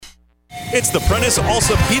It's the Prentice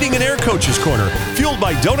Allsup Heating and Air Coaches Corner, fueled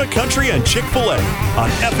by Donut Country and Chick-fil-A on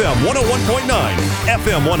FM 101.9,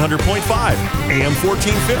 FM 100.5, AM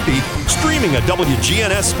 1450, streaming at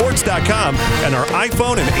WGNSSports.com and our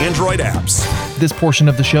iPhone and Android apps. This portion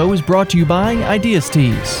of the show is brought to you by Ideas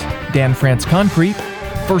Tees, Dan France Concrete,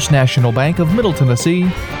 First National Bank of Middle Tennessee,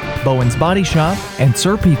 Bowen's Body Shop, and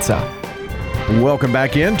Sir Pizza. Welcome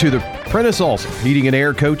back into the Prentice Allsup Heating and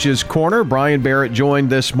Air Coaches Corner. Brian Barrett joined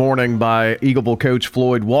this morning by Eagleville coach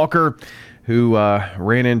Floyd Walker, who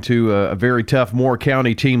ran into a very tough Moore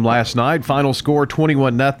County team last night. Final score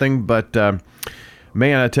 21-0. But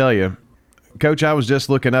man, I tell you, Coach, I was just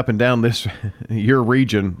looking up and down your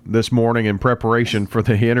region this morning in preparation for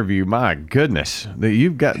the interview. My goodness,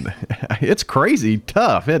 it's crazy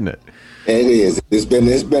tough, isn't it? It is. It's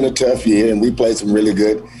been a tough year, and we played some really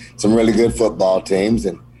good football teams,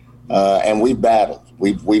 and we battled.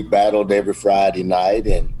 We've battled every Friday night,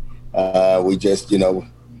 and we just,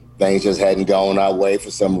 things just hadn't gone our way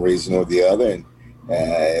for some reason or the other. And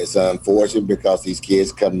it's unfortunate because these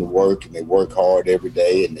kids come to work and they work hard every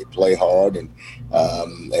day and they play hard. And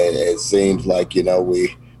it seems like,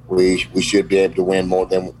 we should be able to win more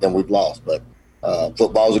than we've lost. But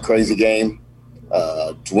football's a crazy game.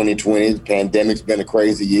 2020, the pandemic's been a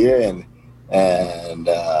crazy year, and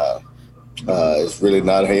it's really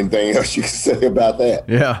not anything else you can say about that.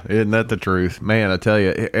 Yeah, isn't that the truth? Man, I tell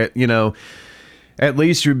you, at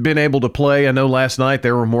least you've been able to play. I know last night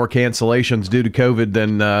there were more cancellations due to COVID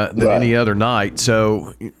than right. Any other night.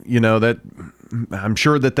 So, that I'm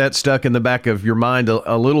sure that stuck in the back of your mind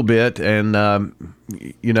a little bit. And,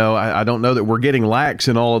 I don't know that we're getting lax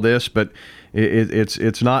in all of this, but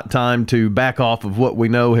it's not time to back off of what we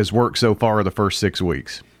know has worked so far the first 6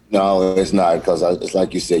 weeks. No, it's not, because it's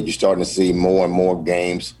like you said, you're starting to see more and more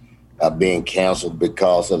games being canceled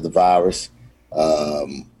because of the virus.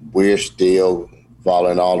 We're still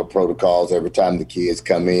following all the protocols. Every time the kids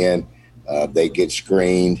come in, they get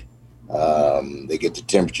screened. They get the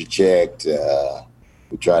temperature checked.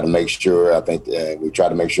 We try to make sure.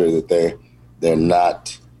 that they're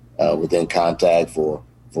not within contact for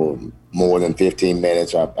more than 15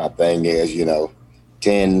 minutes. Our thing is,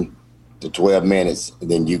 10 to 12 minutes,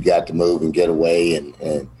 and then you got to move and get away.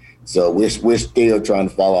 And so we're still trying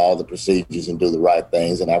to follow all the procedures and do the right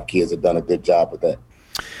things, and our kids have done a good job with that.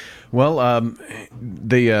 Well, I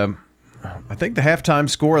think the halftime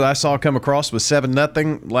score that I saw come across was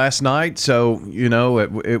 7-0 last night. So,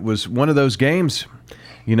 it was one of those games,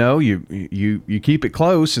 you keep it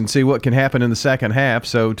close and see what can happen in the second half.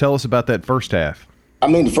 So tell us about that first half.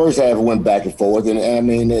 The first half went back and forth,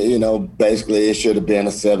 and basically it should have been a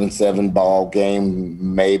 7-7 ball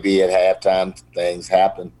game. Maybe at halftime things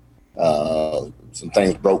happened. Some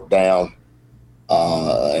things broke down,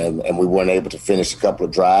 and we weren't able to finish a couple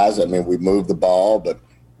of drives. We moved the ball, but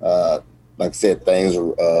like I said, things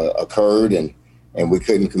occurred, and we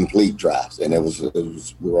couldn't complete drives. And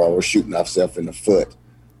we were always shooting ourselves in the foot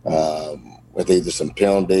with either some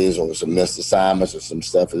penalties or some missed assignments or some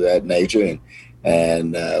stuff of that nature.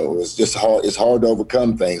 And it was just hard. It's hard to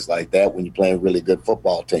overcome things like that when you're playing a really good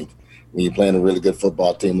football team. When you're playing a really good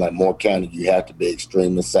football team like Moore County, you have to be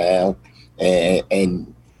extremely sound,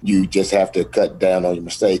 and you just have to cut down on your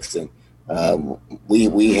mistakes. And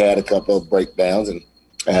we had a couple of breakdowns, and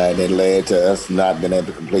it led to us not being able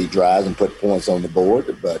to complete drives and put points on the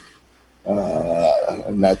board. But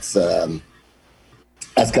and that's kind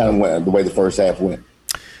of the way the first half went.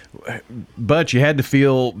 But you had to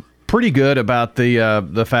feel pretty good about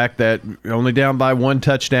the fact that you're only down by one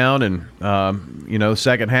touchdown, and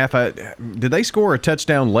second half. Did they score a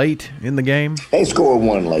touchdown late in the game? They scored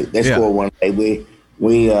one late. Scored one late.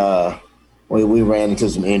 We ran into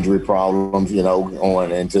some injury problems,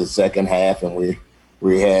 going into the second half, and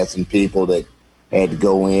we had some people that had to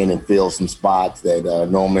go in and fill some spots that are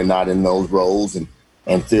normally not in those roles,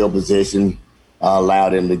 and field position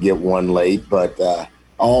allowed him to get one late, but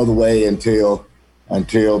all the way until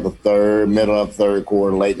the middle of the third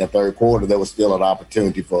quarter, late in the third quarter, there was still an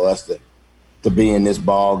opportunity for us to be in this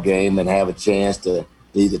ball game and have a chance to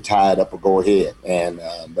either tie it up or go ahead. And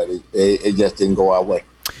but it just didn't go our way.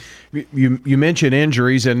 You mentioned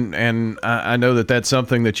injuries, and I know that that's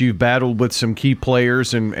something that you've battled with some key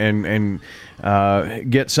players and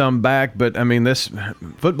get some back. But this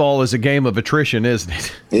football is a game of attrition, isn't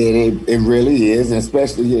it? It really is, and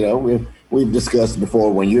especially we've discussed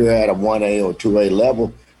before, when you're at a 1A or 2A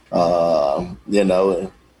level,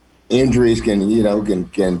 injuries can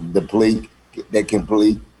deplete. They can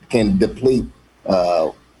deplete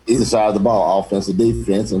either side of the ball, offense or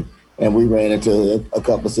defense, and we ran into a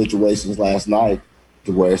couple of situations last night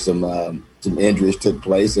to where some injuries took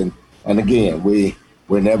place, and And again, we're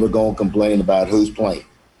never going to complain about who's playing.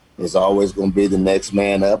 It's always going to be the next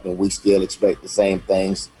man up, and we still expect the same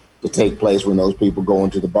things to take place when those people go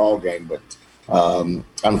into the ball game. But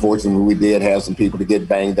unfortunately, we did have some people to get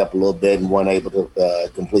banged up a little bit and weren't able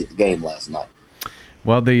to complete the game last night.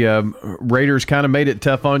 Well, the Raiders kind of made it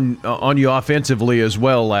tough on you offensively as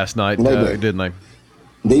well last night, didn't they?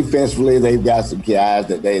 Defensively, they've got some guys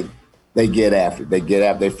that they get after.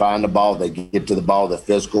 They find the ball, they get to the ball, they're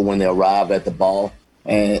physical when they arrive at the ball,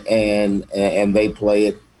 and they play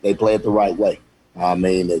it the right way. I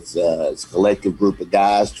mean, it's a collective group of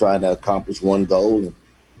guys trying to accomplish one goal,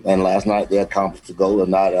 and last night they accomplished the goal of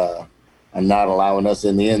not allowing us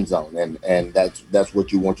in the end zone, and that's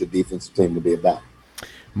what you want your defensive team to be about.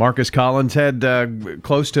 Marcus Collins had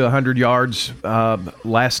close to 100 yards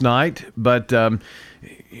last night, but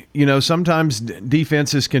sometimes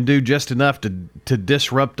defenses can do just enough to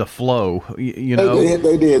disrupt the flow. They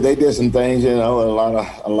did some things. A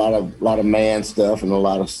lot of man stuff and a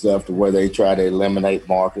lot of stuff to where they try to eliminate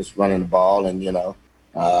Marcus running the ball, and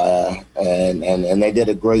and they did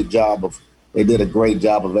a great job of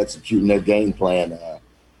executing their game plan.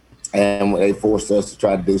 And they forced us to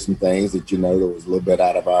try to do some things that that was a little bit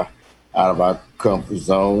out of our comfort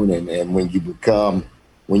zone. And when you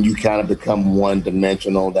kind of become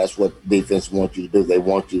one-dimensional, that's what defense wants you to do. They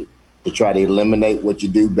want you to try to eliminate what you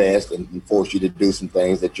do best and force you to do some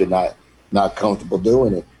things that you're not comfortable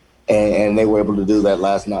doing it. And they were able to do that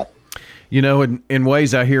last night. In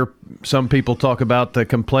ways I hear some people talk about the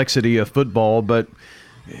complexity of football, but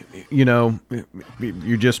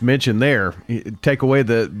you just mentioned there, take away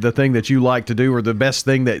the thing that you like to do or the best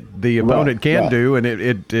thing that the opponent can do, and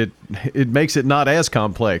it makes it not as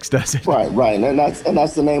complex, does it? Right. And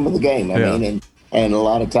that's the name of the game. I mean, and a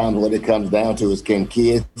lot of times what it comes down to is, can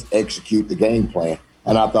kids execute the game plan?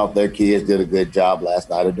 And I thought their kids did a good job last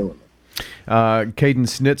night of doing it. Caden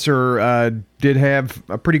Snitzer did have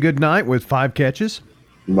a pretty good night with 5 catches.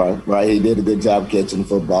 Right. He did a good job catching the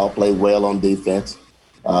football, played well on defense.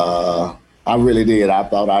 I really did. I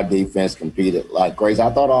thought our defense competed like crazy.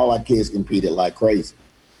 I thought all our kids competed like crazy.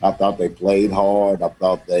 I thought they played hard. I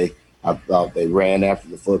thought they ran after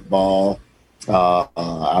the football.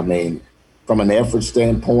 I mean, from an effort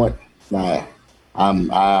standpoint,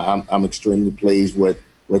 I'm extremely pleased with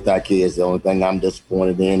our kids. The only thing I'm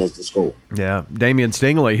disappointed in is the score. Yeah, Damian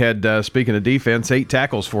Stingley had, speaking of defense, 8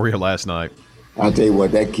 tackles for you last night. I'll tell you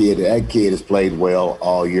what, that kid has played well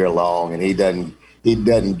all year long, and he doesn't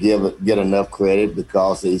get enough credit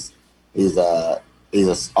because he's an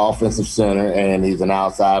offensive center and he's an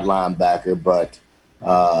outside linebacker. But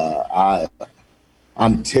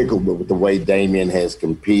I'm tickled with the way Damian has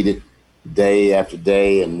competed day after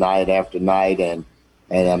day and night after night. And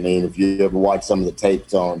I mean, if you ever watch some of the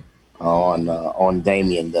tapes on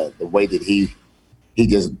Damian, the way that he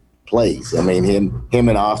just plays. I mean, him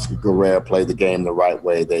and Oscar Guerrero play the game the right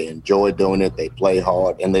way. They enjoy doing it. They play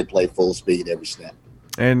hard, and they play full speed every snap.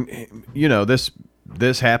 And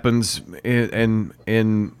this happens in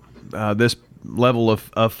this level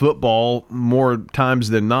of football more times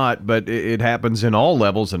than not, but it happens in all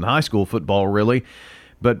levels in high school football, really.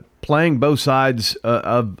 But playing both sides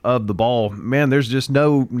of the ball, man, there's just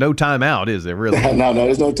no timeout, is there, really? No,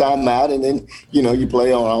 there's no timeout. And then, you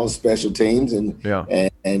play on all special teams. And but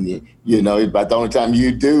the only time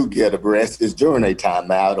you do get a rest is during a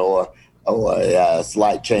timeout or a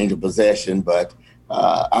slight change of possession. But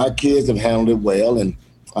our kids have handled it well. And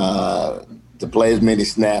to play as many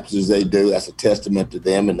snaps as they do, that's a testament to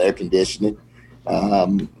them and their conditioning.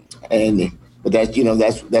 But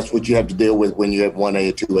that's what you have to deal with when you have 1A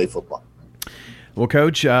or 2A football. Well,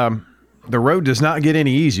 Coach, the road does not get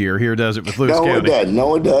any easier here, does it, with Lewis County?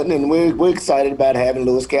 No, it doesn't. And we're excited about having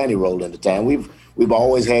Lewis County roll into town. We've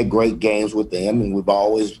always had great games with them, and we've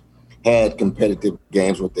always had competitive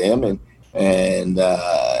games with them, and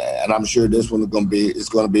I'm sure this one is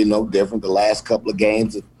going to be no different. The last couple of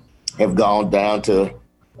games have gone down to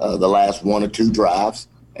the last 1 or 2 drives,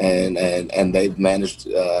 and they've managed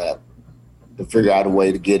to figure out a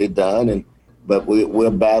way to get it done. But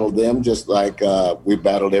we'll battle them just like we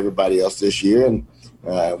battled everybody else this year, and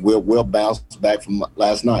we'll bounce back from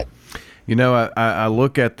last night. I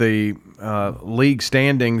look at the league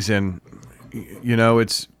standings, and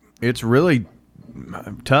it's really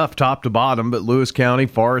tough top to bottom. But Lewis County,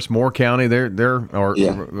 Forest, Moore County, they're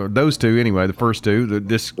those two anyway. The first two, they're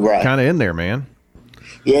just kind of in there, man.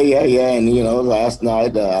 Yeah. And last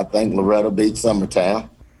night I think Loretto beat Summertown.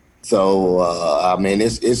 So, I mean,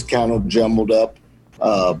 it's kind of jumbled up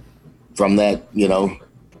from that,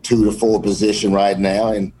 2 to 4 position right now.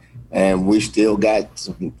 And and we still got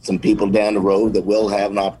some people down the road that will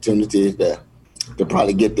have an opportunity to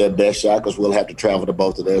probably get their best shot, because we'll have to travel to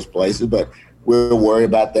both of those places. But we'll worry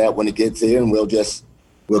about that when it gets here, and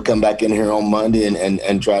we'll come back in here on Monday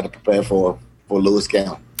and try to prepare for Lewis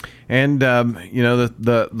County. And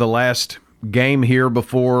the last game here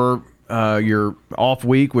before your off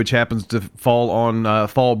week, which happens to fall on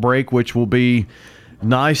fall break, which will be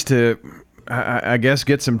nice to, I guess,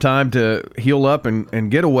 get some time to heal up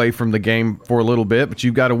and get away from the game for a little bit. But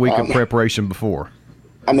you've got a week of preparation before.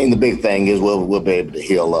 I mean, the big thing is we'll be able to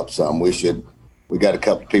heal up some. We got a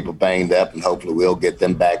couple of people banged up, and hopefully we'll get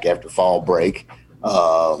them back after fall break.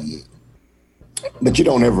 But you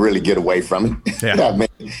don't ever really get away from it. Yeah.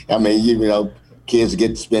 I mean, kids get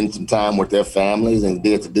to spend some time with their families and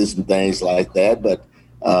get to do some things like that. But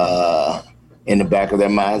in the back of their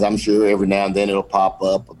minds, I'm sure every now and then it'll pop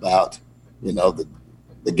up about,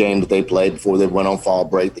 the game that they played before they went on fall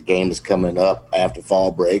break, the game that's coming up after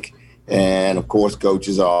fall break. And of course,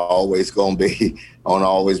 coaches are always going to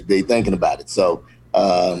be thinking about it. So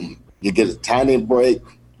you get a tiny break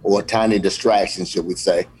or a tiny distraction, should we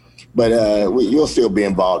say. But you'll still be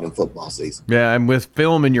involved in football season. Yeah, and with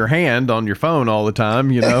film in your hand on your phone all the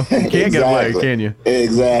time, you can't get away, can you?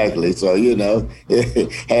 Exactly. So,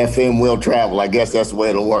 half in will travel. I guess that's the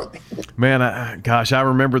way it'll work. Man, I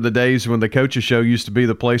remember the days when the Coaches Show used to be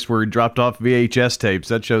the place where he dropped off VHS tapes.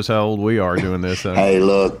 That shows how old we are doing this. Hey,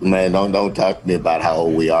 look, man, don't talk to me about how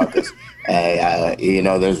old we are, because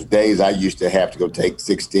there's days I used to have to go take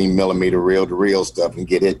 16-millimeter reel-to-reel stuff and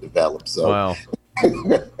get it developed. So. Wow.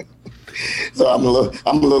 So I'm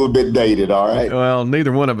a little bit dated, all right? Well,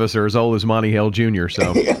 neither one of us are as old as Monty Hale Jr.,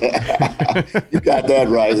 so. You got that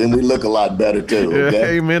right, and we look a lot better, too. Okay?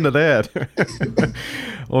 Yeah, amen to that.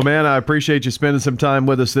 Well, man, I appreciate you spending some time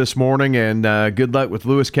with us this morning, and good luck with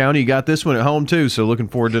Lewis County. You got this one at home, too, so looking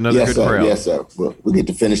forward to another good crowd. Yes, sir. We'll get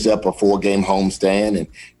to finish up a 4-game homestand,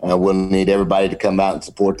 and we'll need everybody to come out and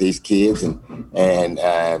support these kids and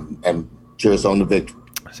cheer us on the victory.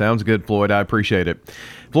 Sounds good, Floyd. I appreciate it.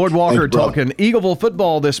 Floyd Walker talking Eagleville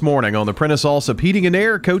football this morning on the Prentice Allsup Heating and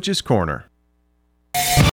Air Coach's Corner.